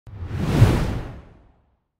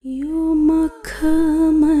यो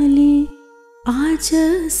मखमली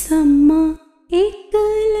आजसम्म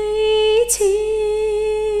एक्लै छे,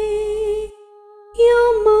 यो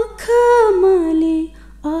मखमली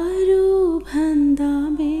अरू भन्दा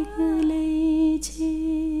बेग्लै छे,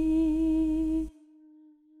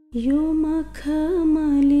 यो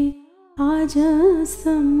मखमली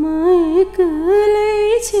आजसम्म एक्लै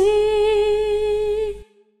छे,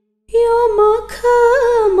 यो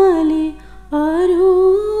मखमली अरू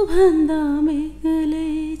भन्दा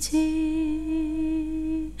बेग्लै छे।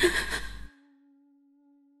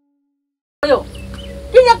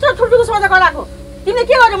 किन यत्रो ठुल्ठुलो सोधा गराएको? तिमीले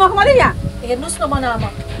के गर्यो मखमली यहाँ? हेर्नुस् न मन आमा,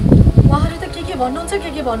 उहाँहरू त के भन्नुहुन्छ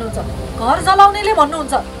के भन्नुहुन्छ, घर जलाउनेले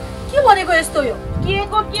भन्नुहुन्छ। के भनेको यस्तो? यो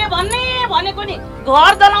के भन्ने भनेको नि,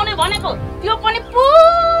 घर जलाउने भनेको त्यो पनि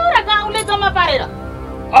पुरा गाउँले जम्मा पारेर।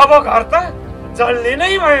 अब घर त जल्ने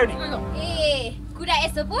नै भयो नि। ए कुरा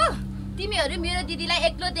यसो पो, तिमीहरू मेरो दिदीलाई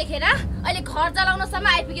एक्लो देखेर अहिले घर जलाउनसम्म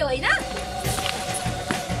आइपुग्यो होइन?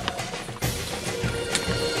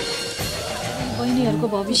 बहिनीहरूको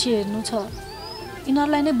भविष्य हेर्नु छ,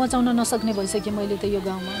 यिनीहरूलाई नै बचाउन नसक्ने भइसकेँ मैले त यो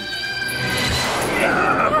गाउँमा।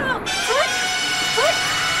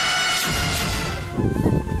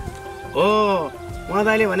 ओ उहाँ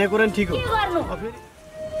दाइले भनेको कुरा नि ठिक हो।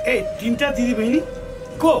 ए तीनटा दिदी बहिनी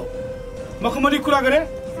को मखमली कुरा गरे?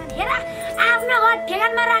 हेर, आफ्नो घर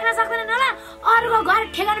ठेगानमा राख्न सक्दैन होला, अरूको घर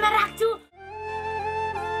ठेगानमा राख्छु।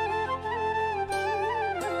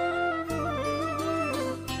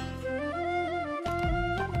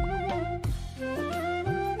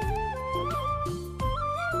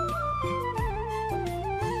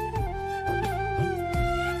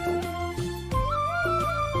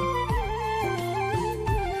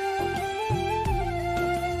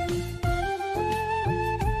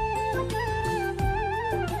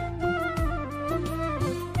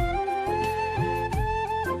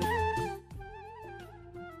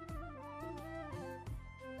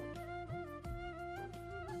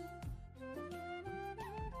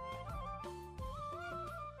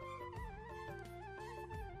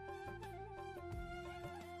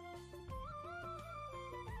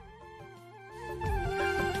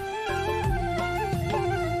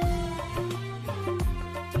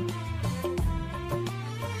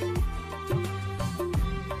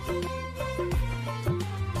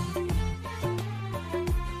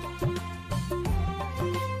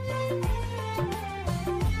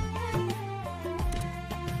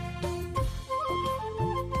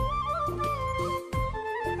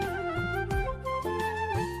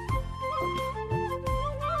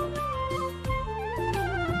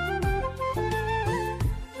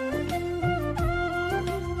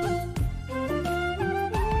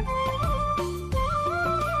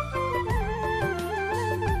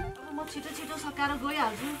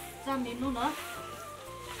 गइहाल्छु, जाम हिँड्नु न।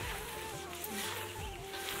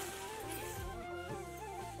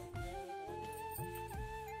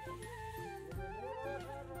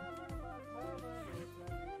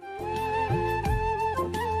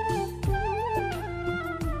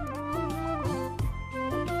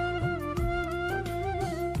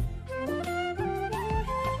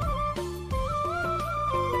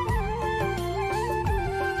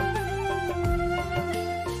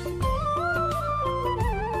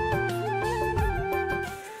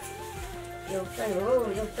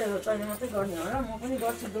 तैँले मात्रै गर्ने हो र, म पनि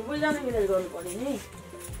गर्छु, दुवैजना मिलेर गर्नु पर्यो नि।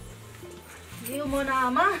 यो मना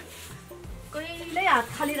आमा कहिल्यै हात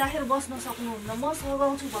खाली राखेर बस्न सक्नुहुन्न, म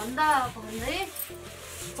सघाउँछु भन्दा भन्दै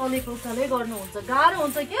चलेको उचालै गर्नुहुन्छ। गाह्रो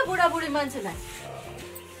हुन्छ के बुढाबुढी मान्छेलाई।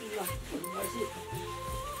 ल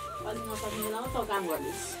अलिक नसक्ने बेलामा त काम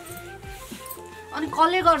गर्नुहोस्। अनि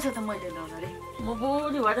कसले गर्छ त? मैले ल्याउन रे, म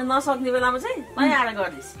बुढी भएर नसक्ने बेलामा चाहिँ तैँ आएर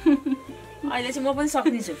गरिदिस्। अहिले चाहिँ म पनि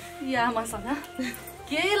सक्नेछु। यो आमासँग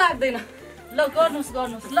केही लाग्दैन। ल गर्नुहोस्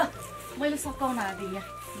ल, मैले सकाउन आँटेँ यहाँ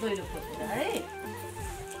दैलो खोजेर है।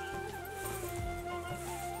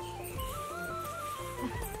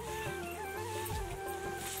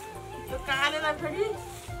 यो कालेलाई फेरि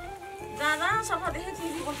जाँदा सफा देखेँ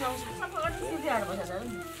चिजी बस्लाउँछु, सफा गर्छु चिजी आएर बसेर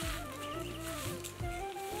नि।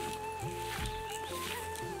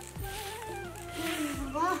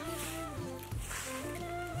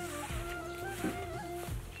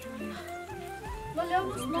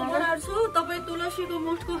 ल्याउनुहोस्, म बनाउँछु। तपाईँ तुलसीको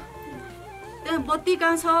मुठको त्यहाँ बत्ती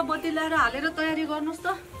कहाँ छ? बत्ती ल्याएर हालेर तयारी गर्नुहोस् त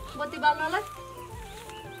बत्ती बाल्नलाई।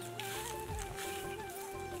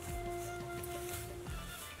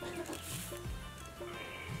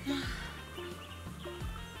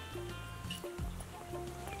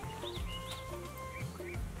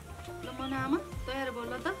 ल मना आमा तयार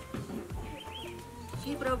बोल्ला त।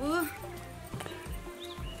 हे प्रभु,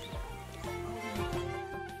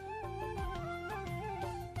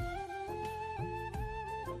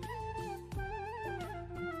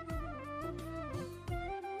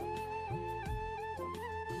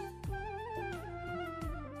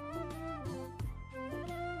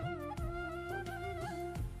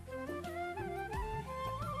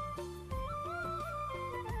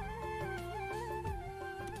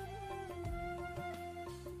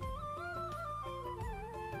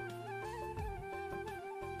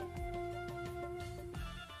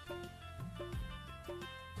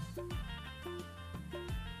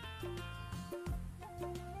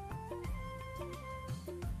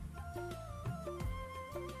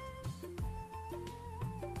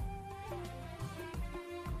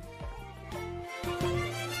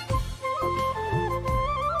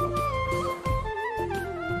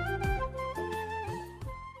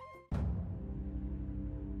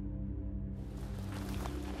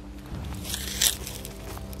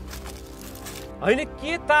 होइन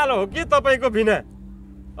के ताल हो के तपाईँको बिना?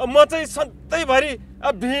 म चाहिँ सधैँभरि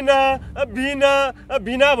बिना बिना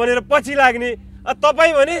बिना भनेर पछि लाग्ने,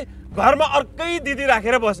 तपाईँ भने घरमा अर्कै दिदी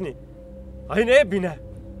राखेर बस्ने होइन है बिना?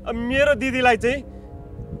 मेरो दिदीलाई चाहिँ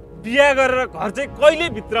बिहा गरेर घर चाहिँ कहिले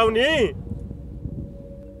भित्राउने?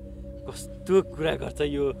 कस्तो कुरा गर्छ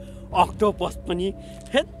यो अक्टोपस पनि।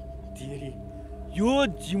 हेत्तेरी, यो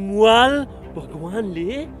जिम्वाल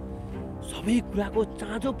भगवानले सबै कुराको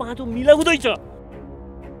चाँजो पाँचो मिलाउँदैछ।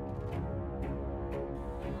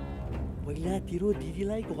 पहिला तेरो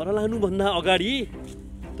दिदीलाई घर लानुभन्दा अगाडि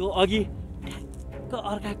त्यो अघि ठ्याक्क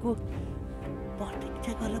अर्काको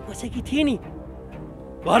प्रतीक्षा गरेर बसेकी थिए नि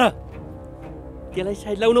घर, त्यसलाई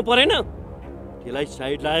साइड लाउनु परेन? त्यसलाई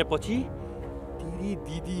साइड लाएपछि तेरी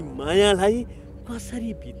दिदी मायालाई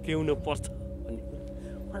कसरी भित्र्याउन पर्छ भन्ने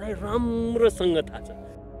मलाई राम्रोसँग थाहा छ।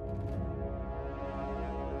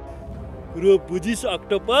 कुरो बुझिस्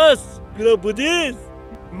अक्टोपस, कुरो बुझिस्?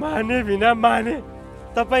 माने बिना माने,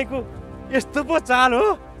 तपाईँको यस्तो पो चाल हो?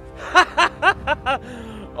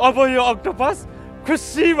 अब यो अक्टोपस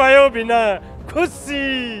खुसी भयो बिना, खुसी।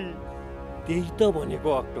 त्यही त भनेको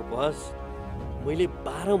अक्टोपस, मैले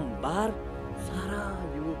बारम्बार सारा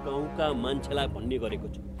यो गाउँका मान्छेलाई भन्ने गरेको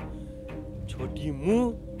छु, छोटी मुँ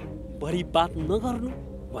बढी बात नगर्नु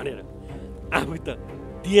भनेर। आफू त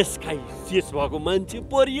देश खाइ शेष भएको मान्छे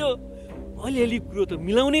परियो, अलिअलि कुरो त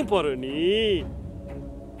मिलाउनै पर्यो नि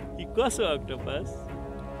कि कसो अक्टोपस?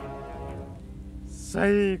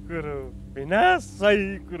 सही कुरो बिना,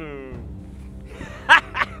 सही कुरो।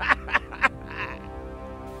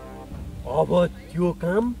 अब त्यो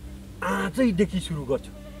काम आजैदेखि सुरु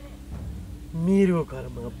गर्छु। मेरो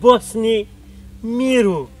घरमा बस्ने,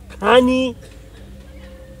 मेरो खाने,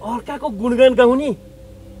 अर्काको गुणगान गाउने,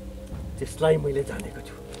 त्यसलाई मैले जानेको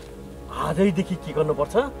छु। आजैदेखि के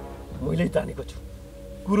गर्नुपर्छ मैले जानेको छु।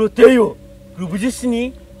 कुरो त्यही हो, कुरो बुझिस् नि?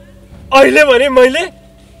 अहिले भने मैले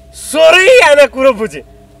 16 आना कुरो बुझेँ।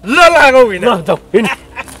 ल लागौ बिना, जाऊ हिँड।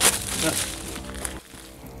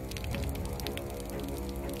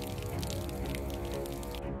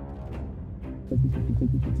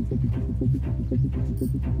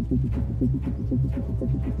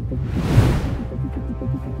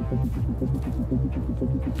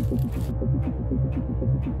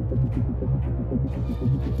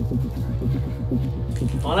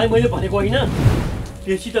 मलाई मैले भनेको होइन,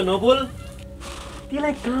 त्यसै त नबोल,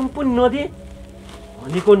 त्यसलाई काम पनि नदे,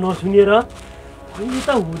 भनेको नसुनेर अहिले त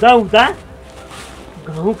हुँदा हुँदा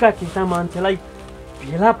गाउँका केटा मान्छेलाई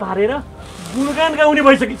भेला पारेर गुणगान गाउने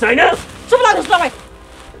भइसकेको छैन। चुप लाग्नुहोस् तपाईँ।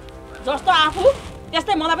 जस्तो आफू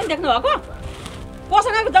त्यस्तै मलाई पनि देख्नु भएको?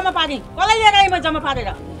 कोसँग जम्मा पारेँ, कसलाई लिएर आएँ म जम्मा पारेर?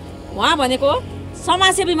 उहाँ भनेको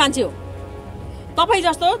समाजसेवी मान्छे हो, तपाईँ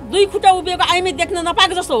जस्तो दुई खुट्टा उभिएको आइमे देख्न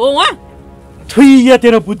नपाएको जस्तो हो उहाँ। थुइया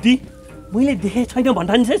तेरो बुद्धि, मैले देखेको छैन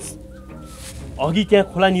भन्ठान्छेस्? अघि त्यहाँ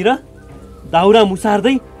खोलानिर दाउरा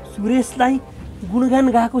मुसार्दै सुरेशलाई गुणगान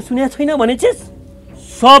गाएको सुनेको छैन भनेछेस्?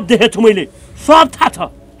 सब देखेको छु मैले, सब थाहा छ।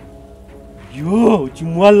 यो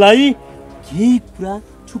जिम्वाललाई केही कुरा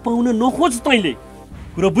छुपाउन नखोज तैँले,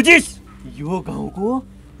 कुरो बुझिस्? यो गाउँको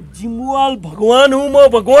जिम्वाल भगवान हुँ म,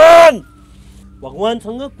 भगवान।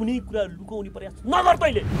 भगवानसँग कुनै कुरा लुकाउने प्रयास नगर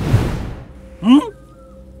तैँले।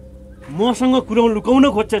 मसँग कुरो लुकाउन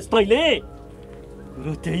खोज्छस् तैँले?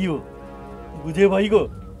 कुरो त्यही हो, बुझे भइगयो?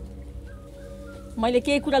 मैले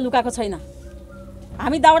केही कुरा लुकाएको छैन।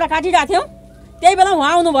 हामी दाउरा काटिरहेको थियौँ, त्यही बेला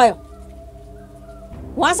उहाँ आउनुभयो।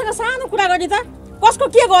 उहाँसँग सानो कुरा गर्ने त कसको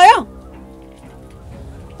के गयो?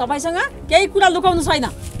 तपाईँसँग केही कुरा लुकाउनु छैन।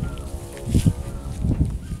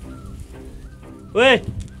 ओए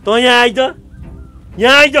त यहाँ आइज,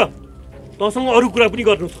 यहाँ आइज, तँसँग अरू कुरा पनि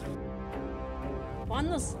गर्नु छ।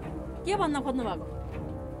 भन्नुहोस्, के भन्न खोज्नु भएको?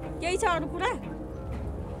 केही छ अरू कुरा?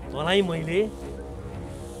 मलाई मैले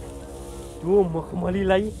त्यो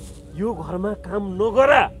मखमलीलाई यो घरमा काम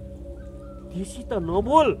नगरा, त्यसै त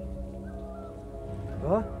नबोल र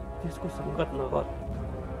त्यसको सङ्गत नगर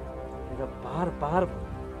र बार बार।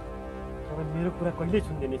 तर मेरो कुरा कहिले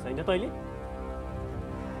सुन्दैन छैन तैँले?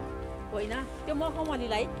 होइन, त्यो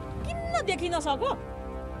मखमलीलाई किन देखिन सको?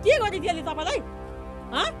 के गरी त्यसले तपाईँलाई?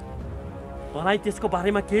 मलाई त्यसको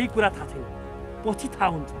बारेमा केही कुरा थाहा छैन, पछि थाहा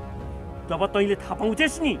हुन्छ। जब तैँले थाहा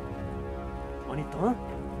पाउँछेस् नि, अनि त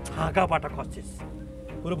छागाबाट खस्छेस्,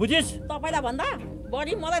 कुरो बुझिस्? तपाईँलाई भन्दा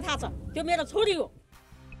बढी मलाई थाहा छ, त्यो मेरो छोरी हो।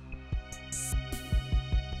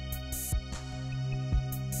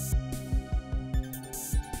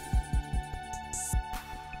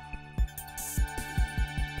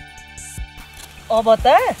 अब त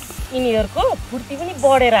यिनीहरूको फुर्ती पनि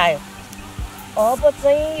बढेर आयो। अब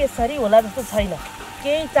चाहिँ यसरी होला जस्तो छैन,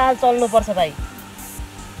 केही चाल चल्नुपर्छ भाइ।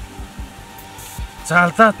 चाल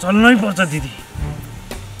त चल्नै पर्छ दिदी।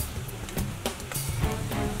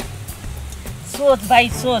 सोच भाइ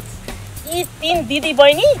सोच, यी 3 दिदी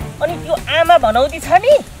बहिनी अनि त्यो आमा भनौती छ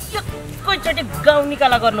नि, एकैचोटि गाउँ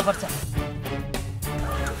निकाला गर्नुपर्छ।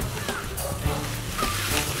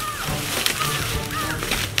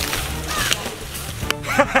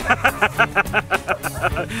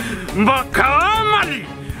 मखमली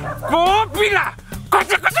कोपिला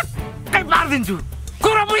कचे कचे कइ पार्दिन्छु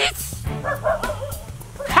कुरा बुझिस्।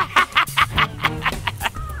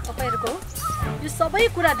 तपाईहरुको यो सबै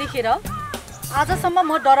कुरा देखेर आजसम्म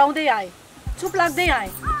म डराउँदै आए, चुप लाग्दै आए।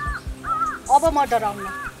 अब म डराउन्न,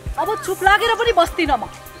 अब चुप लागेर पनि बस्दिन म।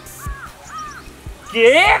 के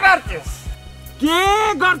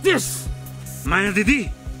गर्छिस् माया दिदी?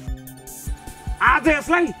 आज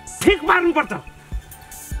यसलाई ठीक पार्नु पर्छ।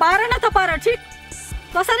 पार न त पार, ठीक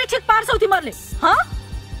कसरी ठीक पार्छौ तिमीहरूले?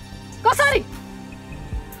 कसरी?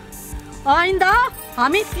 आइन्दा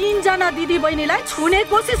हामी 3 जना दिदी बहिनीलाई छुने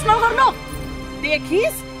कोसिस नगर्नु।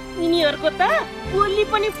 देखिस् यिनीहरुको त बोली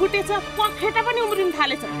पनि फुटेछ, पखेटा पनि उम्रिन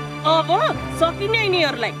थालेछ। अब सकिने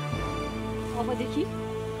यिनीहरुलाई। अबदेखि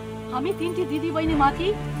हामी 3 दिदी बहिनी माथि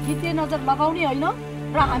हिते नजर लगाउने हैन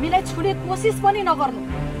र हामीलाई छुने कोसिस पनि नगर्नु।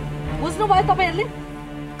 बुझ्नु भयो तपाईहरुले?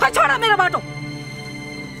 खै छोडा मेरो बाटो,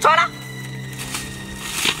 छोडा।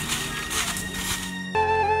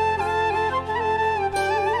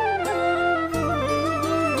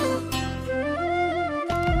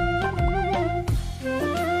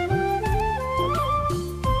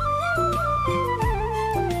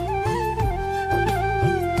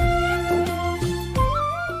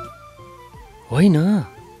 होइन,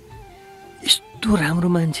 यस्तो राम्रो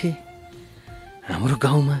मान्छे हाम्रो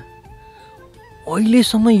गाउँमा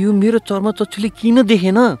अहिलेसम्म यो मेरो चर्मचक्षुले किन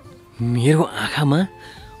देखेन? मेरो आँखामा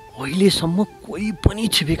अहिलेसम्म कोही पनि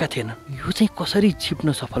छिपेका थिएन। यो चाहिँ कसरी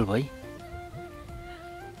छिप्न सफल भई?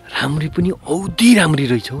 राम्री पनि औधी राम्री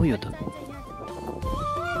रहेछ हो यो त।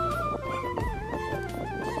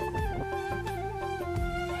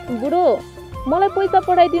 बुढो, मलाई पैसा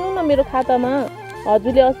पठाइदिनु न मेरो खातामा।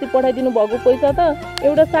 हजुरले अस्ति पठाइदिनु भएको पैसा त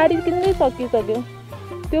एउटा साडी किन्दै सकिसक्यो।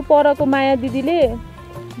 त्यो परको माया दिदीले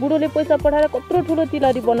बुढोले पैसा पठाएर कत्रो ठुलो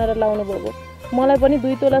तिलहरी बनाएर लाउनु भएको। मलाई पनि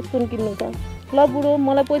 2 तोला सुन किन्नु छ। ल बुढो,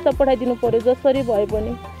 मलाई पैसा पठाइदिनु पर्यो जसरी भए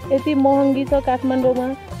पनि। यति महँगी छ काठमाडौँमा,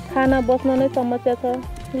 खाना बस्न नै समस्या छ।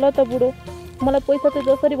 ल त बुढो, मलाई पैसा चाहिँ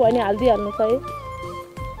जसरी भयो नि हालिदिइहाल्नु छ है।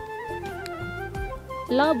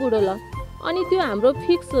 ल बुढो ल। अनि त्यो हाम्रो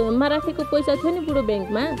फिक्समा राखेको पैसा थियो नि बुढो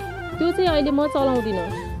ब्याङ्कमा, त्यो चाहिँ अहिले म चलाउँदिनँ।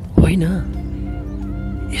 होइन,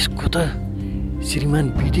 यसको त श्रीमान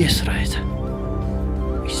विदेश रहेछ।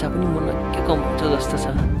 पैसा पनि मलाई के कमाउँछ जस्तो छ।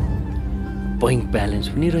 बैंक ब्यालेन्स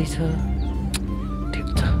पनि रहेछ। ठिक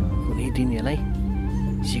छ, कुनै दिन यसलाई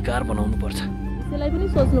शिकार बनाउनु पर्छ। त्यसलाई पनि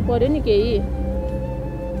सोच्नु पर्यो नि केही।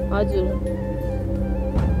 हजुर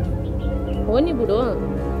हो नि बुढो।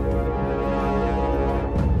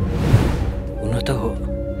 हुन त हो,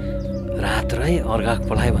 रात रहे अर्घाक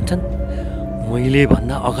पलाए भन्छन्। मैले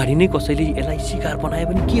भन्दा अगाडि नै कसैले यसलाई शिकार बनाए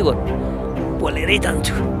पनि के गर्नु? बोलेरै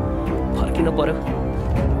जान्छु, फर्किनु पर्यो।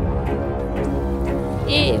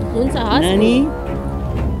 ए हुन्छ हस् नानी।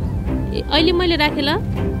 अहिले मैले राखेँ ल।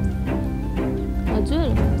 हजुर।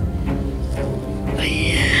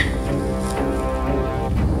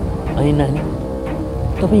 अनि नानी,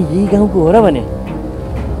 तपाईँ यही गाउँको हो र भने?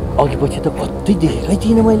 अघि पछि त कतै देखेकै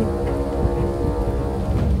थिइनँ मैले।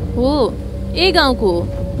 हो, यही गाउँको हो।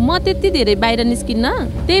 म त्यति धेरै बाहिर निस्किन्न,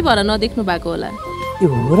 त्यही भएर नदेख्नु भएको होला। ए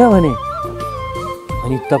हो र भने?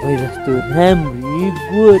 अनि तपाईँ जस्तो राम्री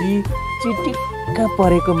गोरी चिटिक्का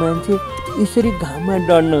परेको मान्छे यसरी घाममा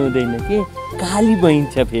डढ्न हुँदैन के, काली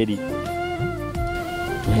बहिन्छ फेरि।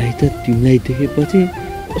 मलाई त तिमीलाई देखेपछि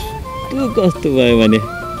कस्तो कस्तो भयो भने।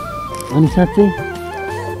 अनि साँच्चै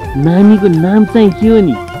नानीको नाम चाहिँ के हो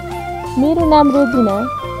नि? मेरो नाम रोजिना।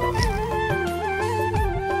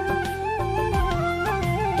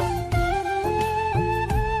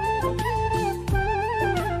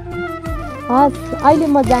 हस्, अहिले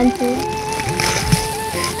म जान्छु।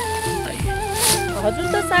 हजुर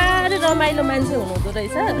त साह्रै रमाइलो मान्छे हुनुहुँदो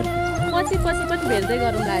रहेछ। पछि पछि पनि भेट्दै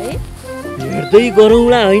गरौँला है। भेट्दै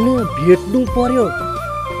गरौँला होइन, भेट्नु पर्यो।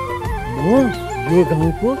 म यो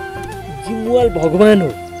गाउँको जिम्वाल भगवान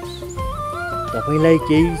हो। तपाईँलाई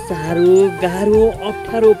केही साह्रो गाह्रो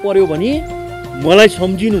अप्ठ्यारो पर्यो भने मलाई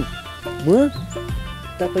सम्झिनु। म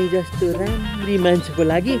तपाईँ जस्तो राम्री मान्छेको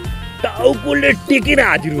लागि टाउकोले टेकेर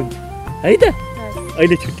हाजिर हुन्छु है त।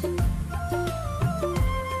 अहिले छुट्टी।